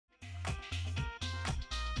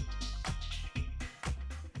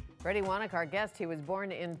Ewanuick, our guest, he was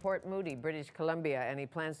born in Port Moody, British Columbia, and he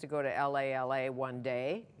plans to go to LA one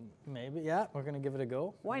day. Maybe, yeah. We're going to give it a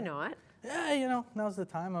go. Why not? Yeah, you know, now's the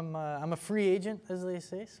time. I'm a free agent, as they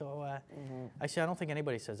say. So actually, I don't think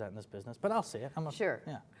anybody says that in this business, but I'll say it. I'm a Sure.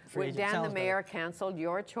 Yeah. Free agent. Dan, the Sounds mayor, canceled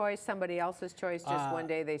your choice, somebody else's choice. Just one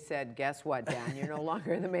day they said, "Guess what, Dan? You're no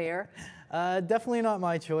longer the mayor." Definitely not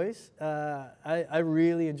my choice. I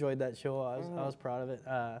really enjoyed that show. I was proud of it.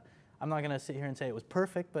 I'm not going to sit here and say it was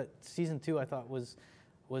perfect, but season 2 I thought was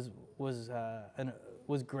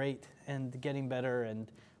great and getting better.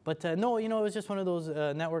 But no, you know, it was just one of those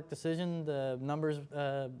network decisions. The numbers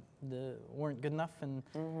weren't good enough,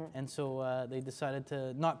 and so they decided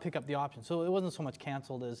to not pick up the option. So it wasn't so much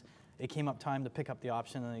canceled as it came up time to pick up the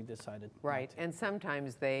option, and they decided. Right, and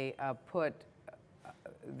sometimes they put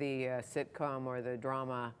the sitcom or the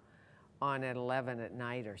drama on at 11 at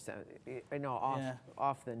night or so, you know,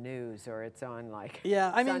 off the news, or it's on like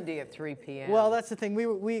Sunday at 3 p.m. Well, that's the thing.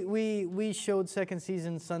 We showed second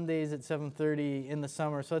season Sundays at 7:30 in the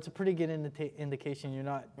summer, so it's a pretty good indication you're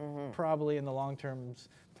not probably in the long-term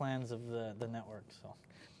plans of the network. So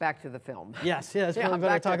back to the film. Yes, we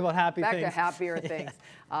better talk about happy things. Back to happier things.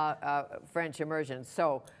 French immersion.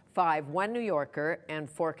 So 5, 1 New Yorker and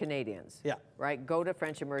 4 Canadians. Yeah. Right. Go to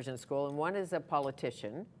French immersion school, and one is a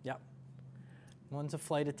politician. Yeah. One's a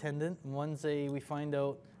flight attendant, and one's we find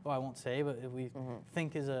out, well, I won't say, but we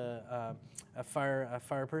think is a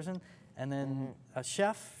fire person, and then a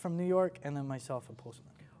chef from New York, and then myself, a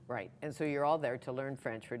postman. Right, and so you're all there to learn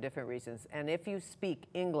French for different reasons, and if you speak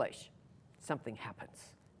English, something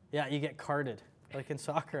happens. Yeah, you get carded, like in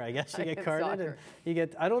soccer, I guess. You Like get in carded, soccer. and you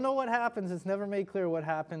get, I don't know what happens, it's never made clear what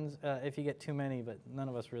happens if you get too many, but none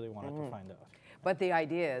of us really wanted to find out. But the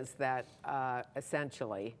idea is that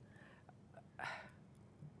essentially,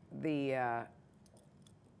 the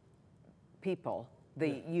people,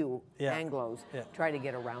 Anglos, try to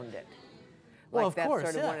get around it. Well, Like of that's course,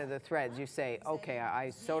 sort of one of the threads. You say, okay, I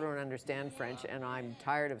so don't understand French, and I'm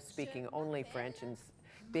tired of speaking only French and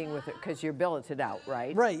being with it, because you're billeted out,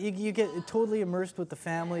 right? Right, you get totally immersed with the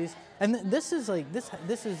families, and this is like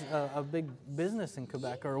this is a big business in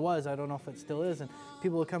Quebec, or was. I don't know if it still is, and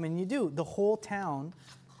people will come in. The whole town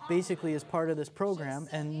basically is part of this program,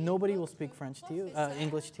 and nobody will speak French to you,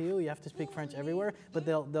 English to you. You have to speak French everywhere, but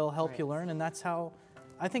they'll help you learn, and that's how.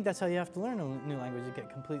 I think that's how you have to learn a new language. You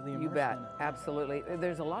get completely immersed. You bet, in it. Absolutely.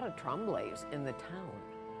 There's a lot of Tremblays in the town.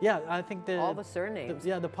 Yeah, I think all the surnames.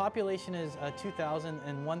 The population is 2,000,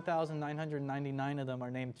 and 1,999 of them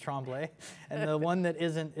are named Tremblay, and the one that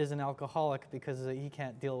isn't is an alcoholic because he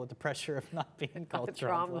can't deal with the pressure of not being called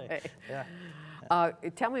Tremblay. Yeah.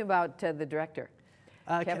 Tell me about the director,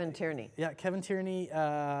 Kevin Tierney. Yeah, Kevin Tierney,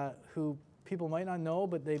 who people might not know,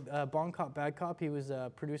 but Bon Cop, Bad Cop. He was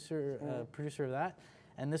a producer of that,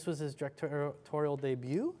 and this was his directorial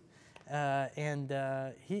debut.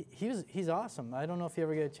 He's awesome. I don't know if you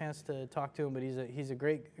ever get a chance to talk to him, but he's a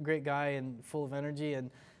great guy and full of energy,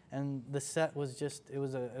 and the set was just it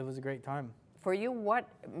was a great time. For you, what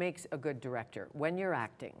makes a good director when you're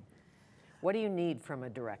acting? What do you need from a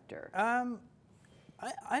director?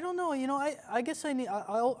 I don't know. You know, I guess I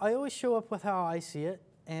always show up with how I see it,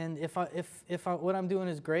 and if what I'm doing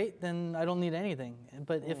is great, then I don't need anything.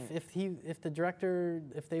 But if the director,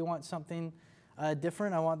 if they want something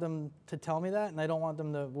different, I want them to tell me that, and I don't want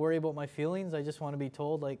them to worry about my feelings. I just want to be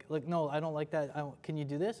told, like no, I don't like that. Can you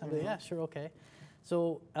do this? I'm like, yeah, sure, okay.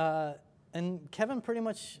 So, and Kevin pretty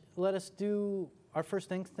much let us do our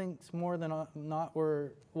first instincts more than not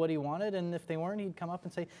were what he wanted, and if they weren't, he'd come up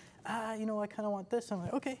and say, you know, I kind of want this. I'm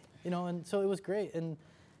like, okay, you know, and so it was great, and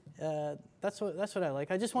that's what I like.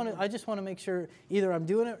 I just want to make sure either I'm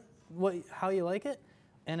doing it how you like it,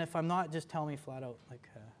 and if I'm not, just tell me flat out, like.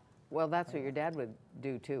 Well, that's what your dad would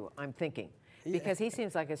do too, I'm thinking, because he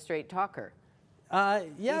seems like a straight talker. Yeah,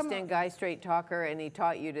 East End guy, straight talker, and he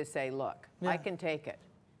taught you to say, look, I can take it.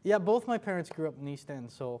 Yeah, both my parents grew up in East End,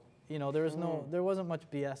 so you know there wasn't much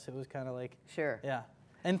BS. It was kind of like yeah,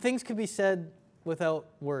 and things could be said without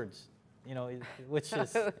words, you know, which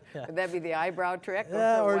is Would that be the eyebrow trick?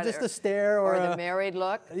 Yeah, or just a stare, or the married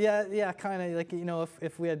look. Yeah, kind of like, you know,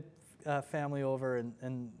 if we had family over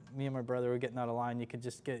and me and my brother were getting out of line, you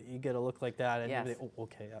get a look like that, and you'd be, oh,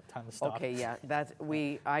 okay, time to stop. Okay, yeah,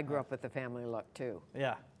 I grew up with the family look too.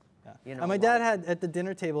 Yeah. You know, and my dad had at the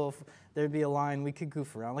dinner table, if there'd be a line, we could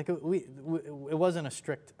goof around. Like it wasn't a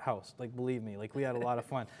strict house, like believe me, like we had a lot of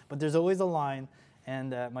fun. But there's always a line,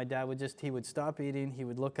 and my dad would stop eating, he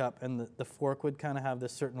would look up, and the fork would kind of have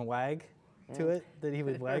this certain wag to it, that he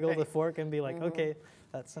would waggle the fork and be like, okay,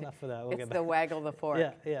 that's enough of that. We'll it's the waggle the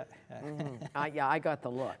fork. Yeah. Yeah, I got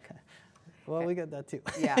the look. Well, we got that too.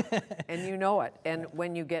 Yeah, and you know it. And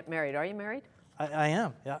when you get married, are you married? I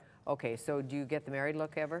am, yeah. Okay, so do you get the married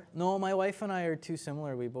look ever? No, my wife and I are too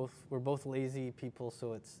similar. We're both lazy people,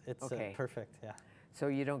 so it's okay. Perfect, yeah. So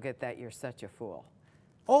you don't get that you're such a fool.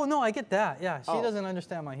 Oh, no, I get that, yeah. She doesn't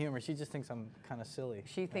understand my humor. She just thinks I'm kind of silly.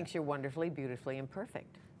 She thinks you're wonderfully, beautifully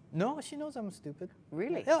imperfect. No, she knows I'm stupid.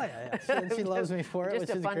 Really? Oh, yeah. She loves me for it, which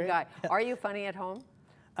is great. Just a fun guy. Are you funny at home?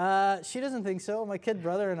 She doesn't think so. My kid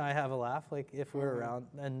brother and I have a laugh, like, if we're around.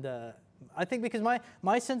 And I think because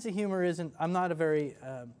my sense of humor isn't, I'm not a very,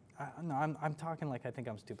 no, I'm talking like I think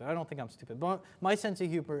I'm stupid. I don't think I'm stupid. But my sense of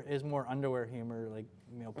humor is more underwear humor, like,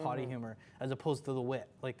 potty humor, as opposed to the wit.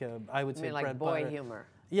 Like, I would say like bread boy butter. humor.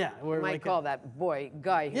 Yeah. You might call that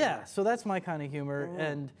guy humor. Yeah, so that's my kind of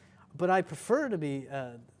humor. But I prefer to be,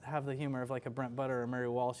 have the humor of like a Brent Butter or Mary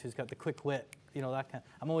Walsh who's got the quick wit, that kind.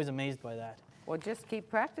 I'm always amazed by that. Well, just keep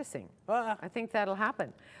practicing. I think that'll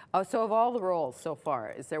happen. So of all the roles so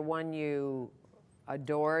far, is there one you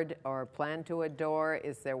adored or plan to adore?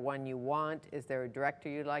 Is there one you want? Is there a director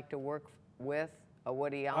you'd like to work with? A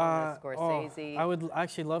Woody Allen, a Scorsese? I would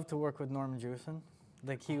actually love to work with Norman Jewison.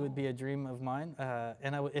 Like, he would be a dream of mine.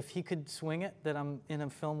 And if he could swing it, that I'm in a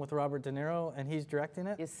film with Robert De Niro and he's directing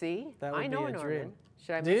it. You see? That would I know be a Norman. dream.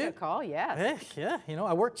 Should I make a call? Yes. Hey, yeah,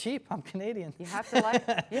 I work cheap. I'm Canadian. You have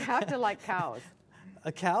to like cows.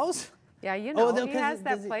 Cows? Yeah, he has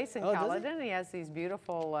that place in Caledon. He has these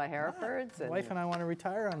beautiful Herefords. My wife and I want to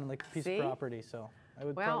retire on like a piece of property, so it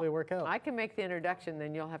would probably work out. I can make the introduction,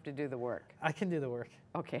 then you'll have to do the work. I can do the work.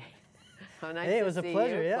 Okay. Well, nice hey, it was a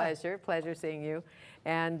pleasure, yeah. Pleasure seeing you.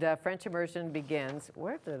 And French Immersion begins.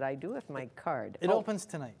 Where did I do with my card? It opens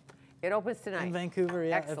tonight. It opens tonight. In Vancouver,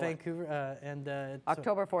 yeah. Excellent. Vancouver,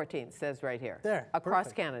 October 14th says right here. There.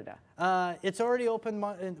 Across perfect. Canada. It's already open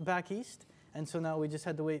back east, and so now we just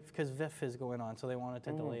had to wait because VIF is going on, so they wanted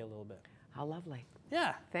to delay a little bit. How lovely.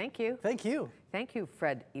 Yeah. Thank you. Thank you. Thank you,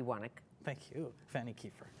 Fred Ewanuick. Thank you, Fanny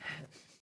Kiefer.